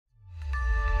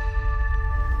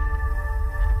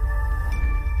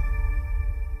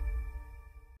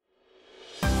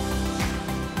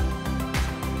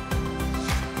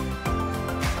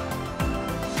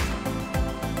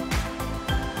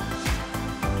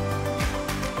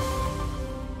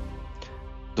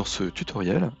Dans ce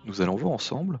tutoriel, nous allons voir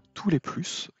ensemble tous les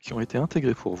plus qui ont été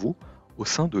intégrés pour vous au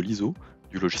sein de l'ISO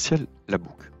du logiciel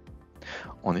labbook.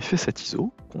 En effet, cet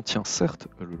ISO contient certes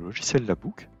le logiciel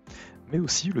labbook, mais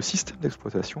aussi le système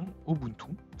d'exploitation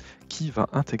Ubuntu qui va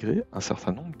intégrer un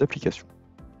certain nombre d'applications.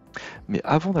 Mais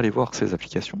avant d'aller voir ces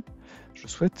applications, je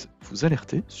souhaite vous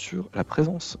alerter sur la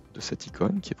présence de cette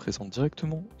icône qui est présente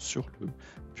directement sur le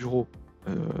bureau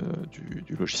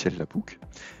du logiciel labbook.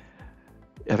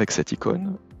 Et avec cette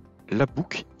icône,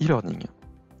 labbook e-learning.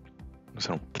 Nous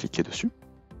allons cliquer dessus.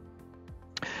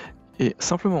 Et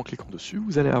simplement en cliquant dessus,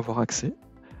 vous allez avoir accès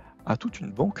à toute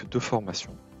une banque de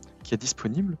formations qui est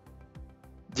disponible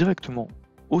directement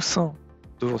au sein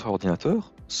de votre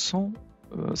ordinateur sans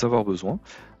avoir besoin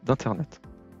d'Internet.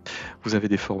 Vous avez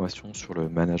des formations sur le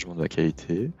management de la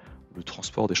qualité, le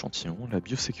transport d'échantillons, la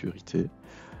biosécurité,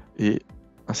 et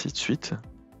ainsi de suite.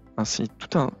 Ainsi,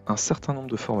 tout un certain nombre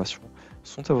de formations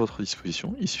sont à votre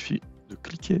disposition. Il suffit de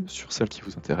cliquer sur celle qui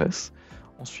vous intéresse,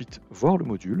 ensuite voir le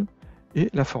module, et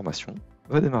la formation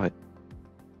va démarrer.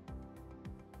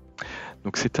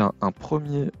 Donc c'est un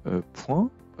premier point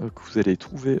que vous allez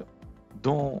trouver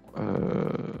dans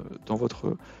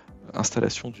votre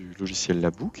installation du logiciel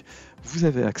labbook. Vous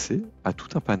avez accès à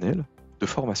tout un panel de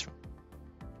formation.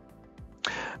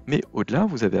 Mais au-delà,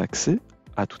 vous avez accès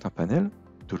à tout un panel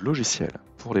de logiciels.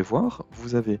 Pour les voir,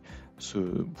 vous avez ce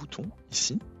bouton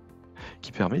ici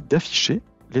qui permet d'afficher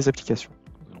les applications.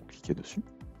 Nous allons cliquer dessus.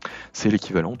 C'est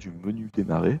l'équivalent du menu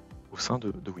démarrer au sein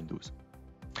de Windows.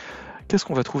 Qu'est-ce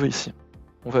qu'on va trouver ici?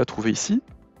 On va trouver ici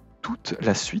toute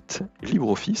la suite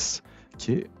LibreOffice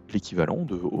qui est l'équivalent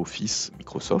de Office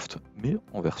Microsoft mais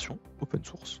en version open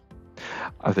source.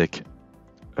 Avec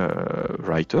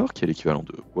Writer qui est l'équivalent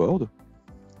de Word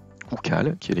ou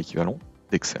Cal qui est l'équivalent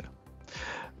d'Excel.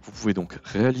 Vous pouvez donc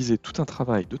réaliser tout un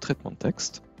travail de traitement de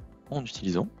texte en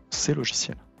utilisant ces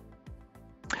logiciels.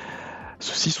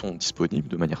 Ceux-ci sont disponibles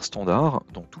de manière standard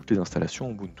dans toutes les installations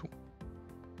Ubuntu.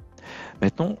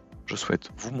 Maintenant, je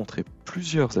souhaite vous montrer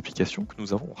plusieurs applications que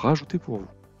nous avons rajoutées pour vous.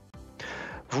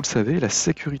 Vous le savez, la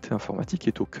sécurité informatique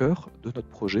est au cœur de notre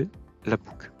projet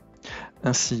labbook.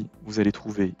 Ainsi, vous allez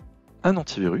trouver un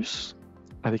antivirus,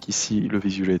 avec ici le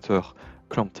visualisateur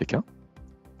ClampTK,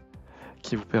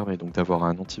 qui vous permet donc d'avoir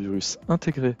un antivirus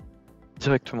intégré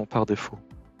directement par défaut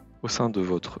au sein de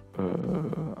votre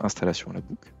installation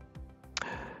labbook.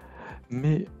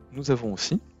 Mais nous avons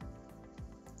aussi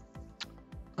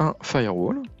un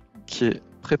firewall qui est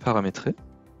préparamétré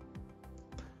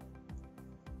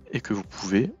et que vous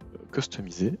pouvez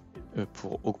customiser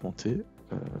pour augmenter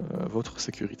votre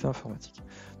sécurité informatique.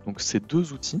 Donc ces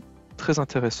deux outils très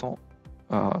intéressants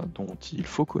dont il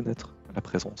faut connaître la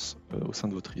présence au sein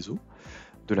de votre ISO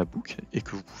de labbook et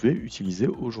que vous pouvez utiliser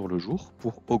au jour le jour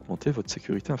pour augmenter votre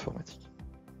sécurité informatique.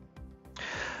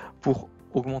 Pour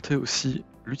augmenter aussi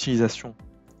l'utilisation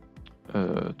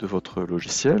de votre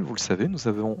logiciel, vous le savez, nous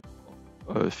avons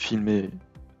filmé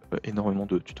énormément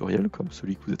de tutoriels comme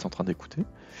celui que vous êtes en train d'écouter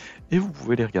et vous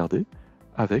pouvez les regarder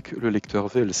avec le lecteur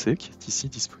VLC qui est ici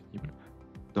disponible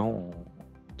dans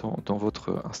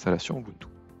votre installation Ubuntu.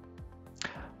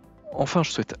 Enfin,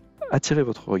 je souhaite attirer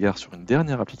votre regard sur une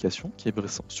dernière application qui est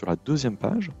présente sur la deuxième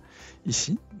page.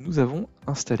 Ici, nous avons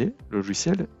installé le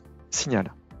logiciel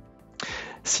Signal.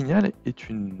 Signal est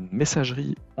une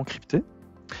messagerie encryptée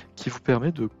qui vous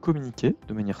permet de communiquer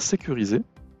de manière sécurisée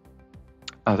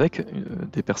avec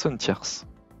des personnes tierces.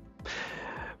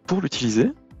 Pour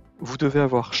l'utiliser, vous devez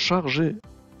avoir chargé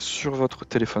sur votre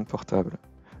téléphone portable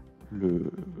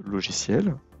le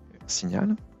logiciel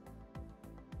Signal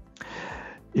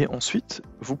et ensuite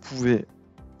vous pouvez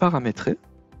paramétrer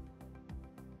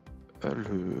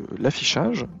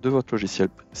l'affichage de votre logiciel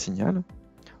Signal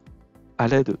à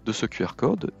l'aide de ce QR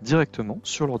code directement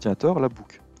sur l'ordinateur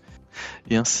labbook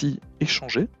et ainsi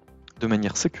échanger de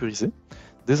manière sécurisée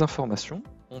des informations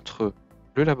entre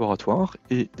le laboratoire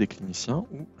et des cliniciens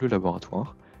ou le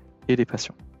laboratoire et les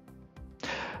patients.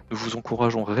 Nous vous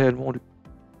encourageons réellement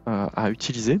à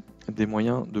utiliser des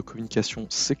moyens de communication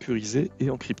sécurisés et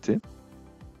encryptés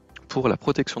pour la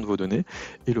protection de vos données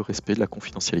et le respect de la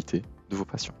confidentialité de vos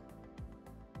patients.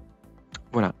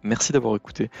 Voilà, merci d'avoir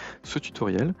écouté ce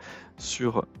tutoriel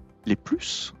sur les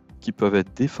plus qui peuvent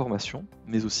être des formations,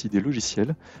 mais aussi des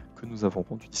logiciels que nous avons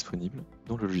rendus disponibles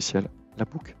dans le logiciel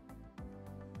labbook.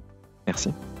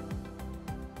 Merci.